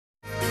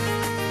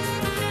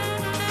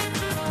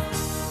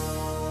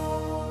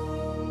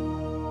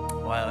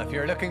Well, if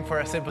you're looking for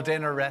a simple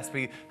dinner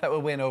recipe that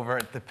will win over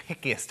the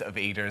pickiest of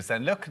eaters,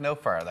 then look no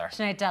further.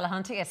 Sinéad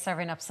Delahunty is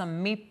serving up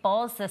some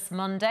meatballs this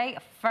Monday, a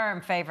firm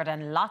favourite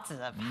in lots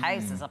of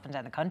houses up and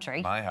down the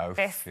country. My house,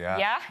 yeah.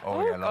 Yeah?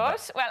 Oh, yeah, love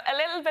good. it. Well, a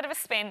little bit of a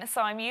spin. So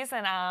I'm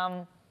using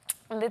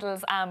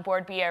Lidl's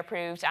Board B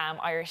approved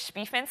Irish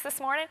beef mince this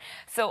morning.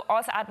 So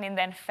also adding in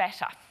then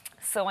feta.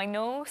 So I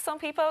know some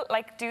people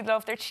do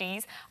love their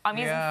cheese. I'm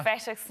using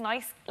feta. It's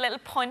nice little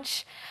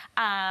punch,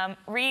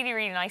 really,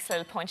 really nice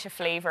little punch of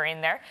flavour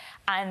in there.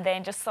 And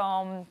then just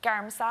some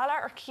garam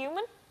masala or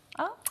cumin.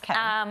 Oh,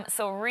 okay.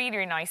 So really,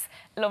 really nice,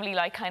 lovely,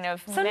 kind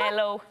of so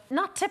mellow.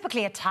 Not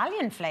typically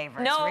Italian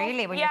flavours, no,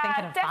 really, when you're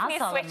thinking of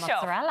basil and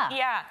mozzarella.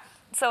 Yeah.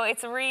 So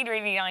it's really,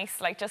 really nice,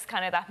 just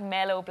kind of that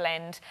mellow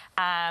blend,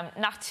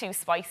 not too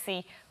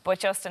spicy, but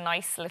just a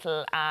nice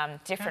little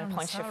different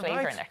punch of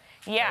flavour in there.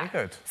 Yeah.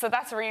 Very good. So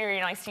that's really,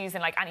 really nice to use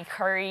in any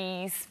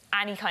curries,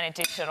 any kind of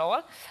dish at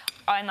all.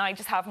 And I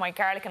just have my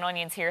garlic and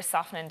onions here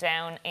softening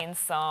down in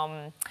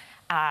some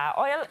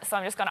oil. So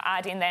I'm just going to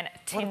add in then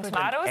tinned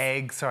tomatoes.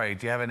 Egg, sorry,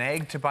 do you have an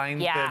egg to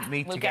bind the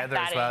meat together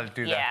as well?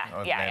 Do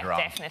that later on.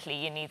 Definitely,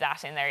 you need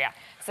that in there, yeah.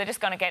 So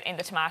just going to get in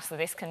the tomato so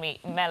this can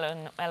be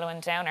mellowing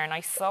down our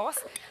nice sauce.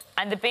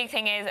 And the big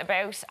thing is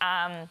about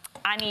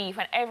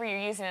whenever you're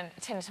using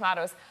tinned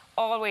tomatoes,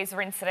 always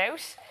rinse it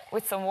out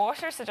with some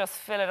water. So just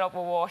fill it up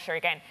with water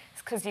again,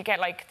 because you get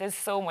there's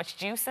so much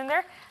juice in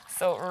there.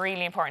 So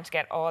really important to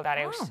get all that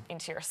out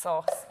into your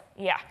sauce.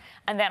 Yeah,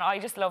 and then I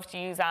just love to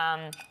use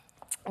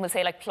we'll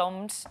say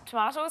plumbed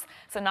tomatoes,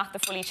 so not the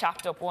fully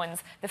chopped up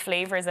ones. The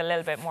flavour is a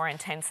little bit more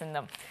intense in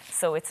them,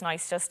 so it's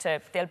nice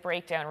they'll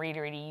break down really,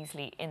 really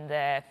easily in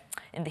the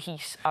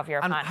heat of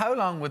your pan. And how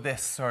long would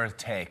this sort of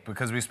take?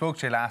 Because we spoke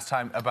to you last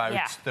time about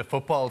the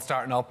football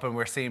starting up, and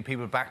we're seeing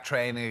people back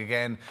training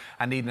again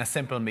and needing a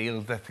simple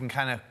meal that can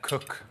kind of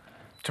cook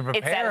to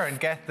prepare and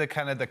get the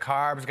kind of the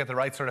carbs, get the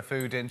right sort of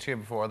food into you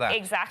before that.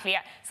 Exactly,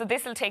 yeah. So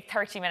this will take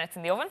 30 minutes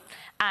in the oven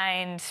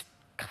and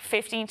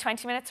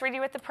 15-20 minutes really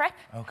with the prep.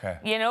 Okay.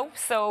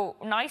 So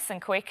nice and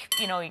quick.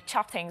 You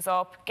chop things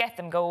up, get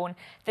them going.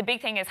 The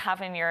big thing is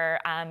having your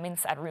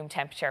mince at room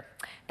temperature.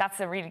 That's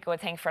a really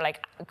good thing for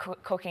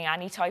cooking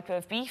any type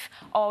of beef.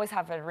 Always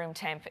have it at room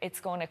temp.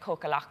 It's going to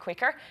cook a lot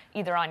quicker,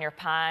 either on your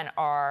pan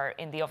or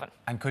in the oven.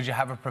 And could you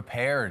have it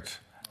prepared?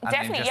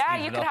 Definitely, yeah,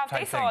 you could have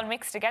this all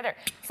mixed together.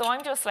 So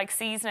I'm just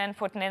seasoning,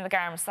 putting in the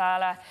garam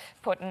masala,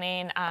 putting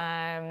in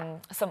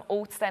some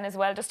oats then as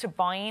well, just to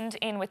bind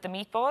in with the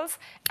meatballs.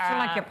 So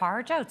like your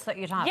porridge oats that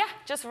you'd have? Yeah,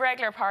 just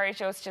regular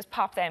porridge oats, just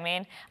pop them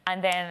in.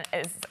 And then,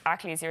 as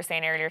you were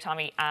saying earlier,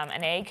 Tommy,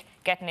 an egg,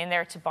 getting in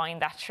there to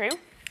bind that through.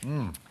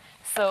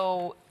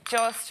 So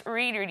just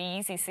really, really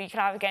easy. So you could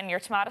have, again,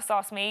 your tomato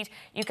sauce made.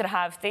 You could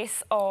have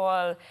this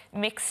all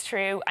mixed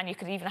through, and you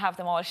could even have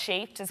them all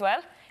shaped as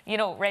well.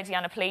 Ready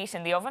on a plate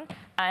in the oven,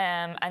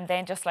 and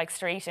then just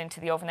straight into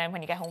the oven then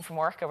when you get home from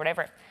work or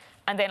whatever.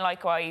 And then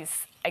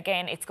likewise,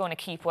 again, it's going to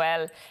keep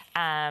well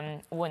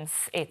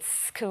once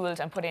it's cooled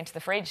and put into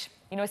the fridge.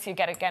 So you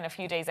get, again, a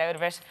few days out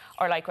of it,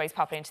 or likewise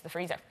pop it into the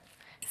freezer.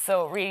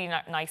 So really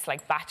nice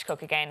batch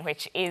cook again,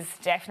 which is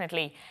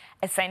definitely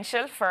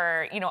essential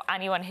for,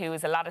 anyone who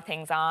has a lot of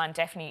things on,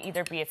 definitely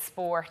either be it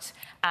sport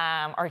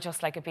or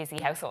just a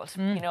busy household,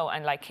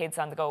 and kids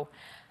on the go.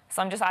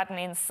 So I'm just adding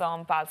in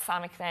some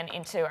balsamic then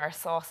into our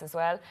sauce as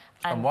well.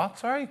 And what,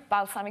 sorry?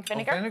 Balsamic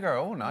vinegar. Oh, vinegar,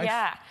 oh, nice.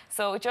 Yeah,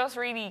 so it just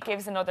really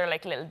gives another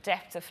little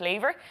depth of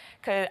flavour,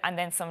 and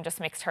then some just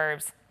mixed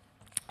herbs.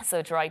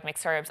 So dried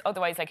mixed herbs.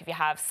 Otherwise, if you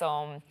have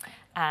some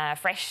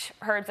fresh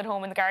herbs at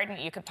home in the garden,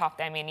 you could pop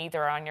them in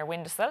either on your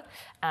windowsill,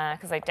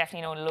 because I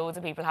definitely know loads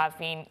of people have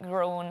been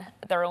grown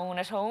their own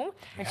at home,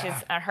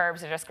 and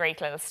herbs are just great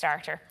little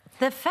starter.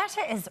 The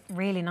feta is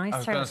really nice. I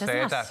was going to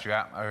say that,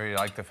 yeah. I really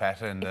like the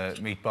feta and the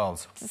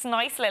meatballs. It's a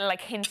nice little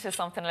hint of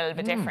something a little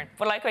bit different.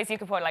 But likewise, you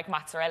could put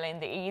mozzarella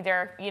in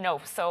either,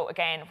 So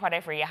again,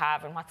 whatever you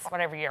have and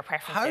whatever your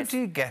preference is. How do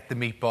you get the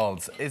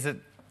meatballs? Is it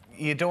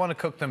you don't want to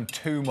cook them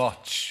too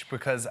much,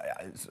 because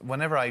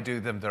whenever I do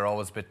them, they're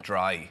always a bit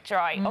dry.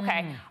 Dry,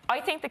 okay. I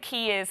think the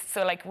key is,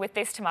 so with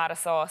this tomato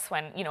sauce,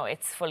 when,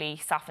 it's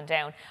fully softened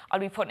down, I'll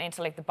be putting it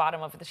into the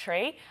bottom of the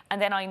tray, and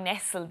then I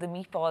nestle the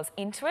meatballs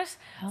into it.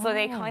 So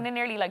they kind of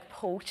nearly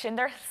poach in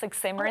there,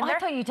 simmer in there. I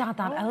thought you'd add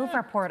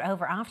that pour it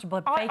over after,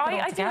 but bake it all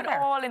I together. do it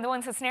all in the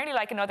one, so it's nearly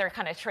another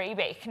kind of tray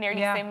bake,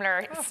 nearly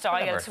similar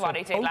style to what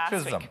I did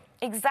last week.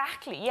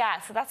 Exactly, yeah.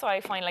 So that's why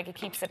I find it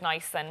keeps it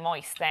nice and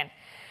moist then.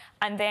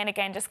 And then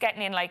again, just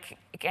getting in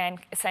again,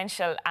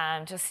 essential,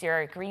 just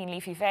your green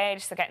leafy veg,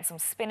 so getting some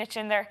spinach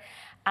in there,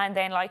 and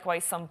then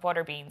likewise some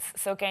butter beans.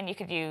 So again, you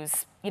could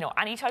use,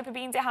 any type of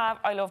beans you have.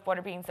 I love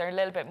butter beans. They're a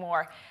little bit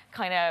more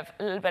a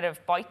little bit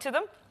of bite to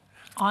them.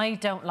 I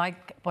don't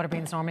like butter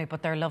beans normally,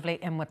 but they're lovely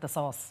in with the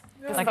sauce.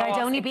 I'd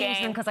only be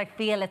eating them because I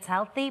feel it's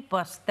healthy,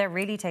 but they're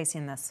really tasty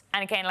in this.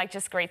 And again,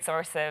 just great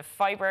source of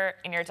fibre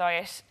in your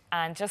diet.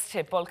 and just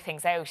to bulk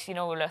things out, you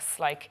know, just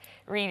like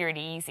really,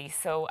 really easy.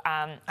 So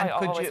I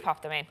always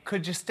pop them in.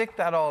 Could you stick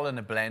that all in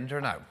a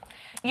blender now?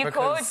 You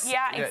could,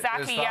 yeah,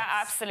 exactly, yeah,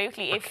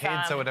 absolutely. If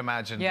kids, I would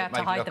imagine,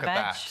 might look at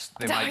that,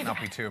 they might not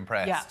be too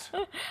impressed.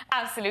 Yeah.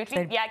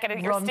 Absolutely, yeah, get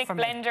your stick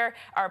blender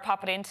or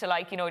pop it into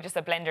like, you know, just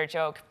a blender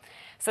jug.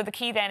 So the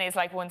key then is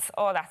like once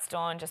all that's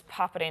done, just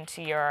pop it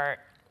into your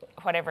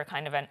whatever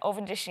kind of an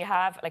oven dish you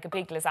have. Like a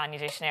big lasagna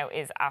dish now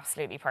is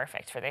absolutely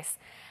perfect for this.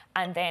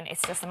 And then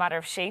it's just a matter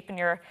of shaping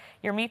your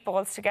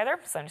meatballs together.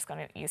 So I'm just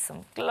going to use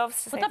some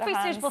gloves to save the hands. Would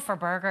that be suitable for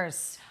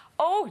burgers?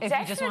 Oh, if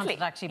definitely. You just wanted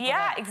to actually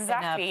put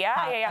exactly.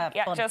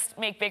 Yeah. Just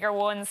make bigger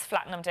ones,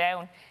 flatten them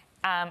down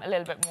a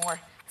little bit more.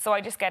 So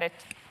I just get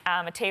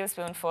a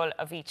tablespoonful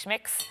of each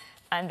mix,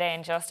 and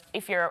then just,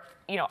 if you're,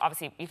 you know,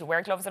 obviously you could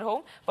wear gloves at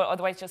home, but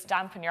otherwise just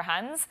dampen your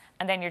hands,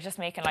 and then you're just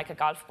making like a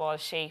golf ball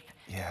shape.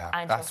 Yeah,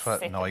 and that's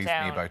what annoys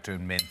me about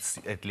doing mince.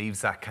 It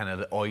leaves that kind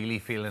of oily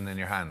feeling in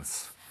your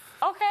hands.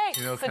 Okay,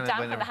 you know, so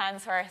dampen the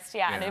hands first,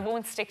 and it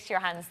won't stick to your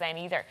hands then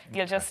either.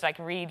 You'll just like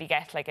really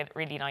get like a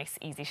really nice,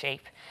 easy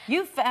shape.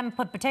 You've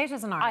put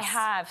potatoes in ours. I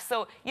have.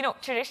 So, you know,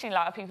 traditionally a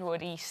lot of people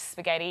would eat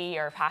spaghetti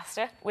or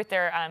pasta with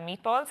their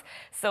meatballs.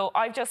 So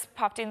I've just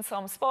popped in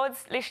some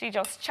spuds, literally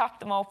just chopped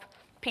them up,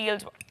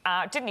 peeled,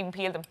 didn't even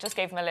peel them, just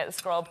gave them a little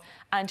scrub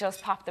and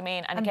just popped them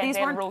in. And again,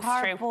 they'll roast through. These weren't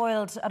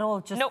hard-boiled at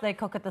all, just they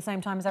cook at the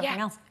same time as everything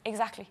else?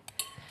 Exactly.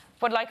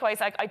 But likewise,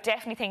 like, I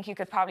definitely think you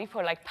could probably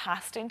put like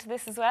pasta into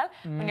this as well.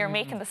 When you're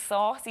making the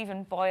sauce,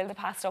 even boil the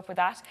pasta up with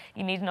that.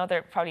 You need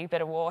probably a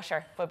bit of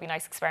water, but it'd be a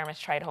nice experiment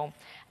to try at home.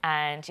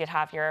 And you'd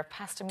have your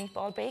pasta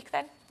meatball bake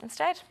then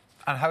instead.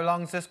 And how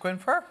long is this going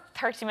for?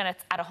 30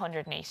 minutes at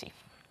 180.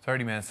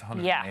 30 minutes,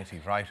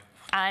 180, right.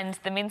 And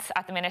the mince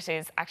at the minute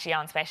is actually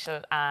on special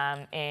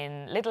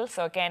in Lidl.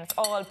 So again, it's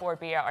all Board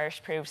Beer Irish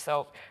approved,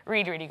 so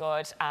really, really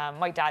good.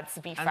 My dad's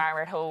a beef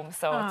farmer at home,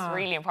 so it's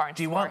really important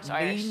to support Irish. Do you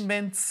want lean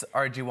mince,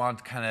 or do you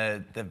want kind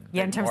of the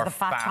in terms more of the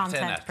fat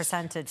content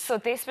percentage? So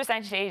this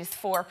percentage is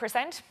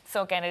 4%.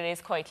 So again, it is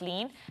quite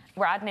lean.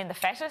 We're adding in the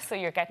feta, so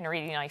you're getting a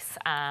really nice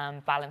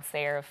balance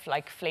there of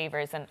like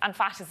flavours, and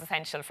fat is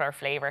essential for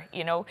flavour,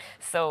 you know.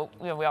 So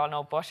we all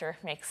know butter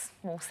makes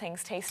most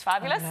things taste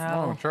fabulous.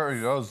 Oh, sure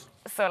it does.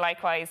 So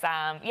likewise, the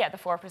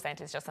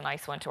 4% is just a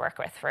nice one to work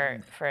with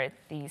for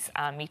these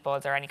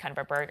meatballs or any kind of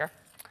a burger.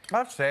 I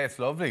have to say, it's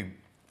lovely.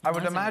 I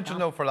would imagine,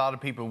 though, for a lot of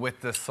people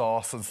with the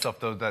sauce and stuff,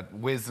 though, that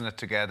whizzing it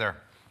together,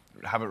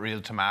 have it real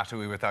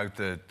tomatoey without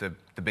the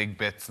big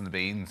bits and the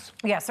beans.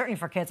 Yeah, certainly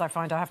for kids, I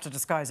find I have to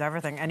disguise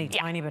everything, any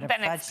tiny bit of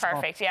vegetable. Then it's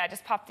perfect,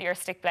 just pop your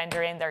stick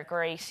blender in, they're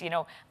great, you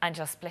know, and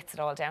just blitz it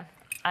all down.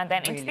 And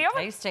then into the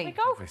oven, tasty. we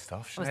go. Lovely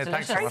stuff. It was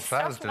Thanks so much for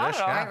that. It was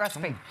delicious. Great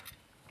recipe.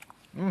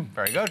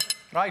 Very good.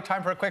 Right,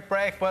 time for a quick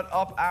break, but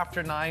up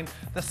after 9,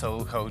 the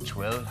Soul Coach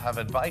will have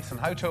advice on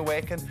how to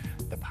awaken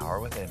the power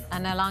within.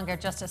 And no longer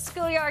just a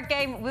schoolyard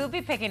game, we'll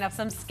be picking up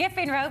some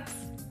skipping ropes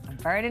and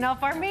burning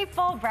off our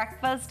meatball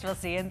breakfast. We'll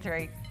see you in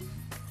 3.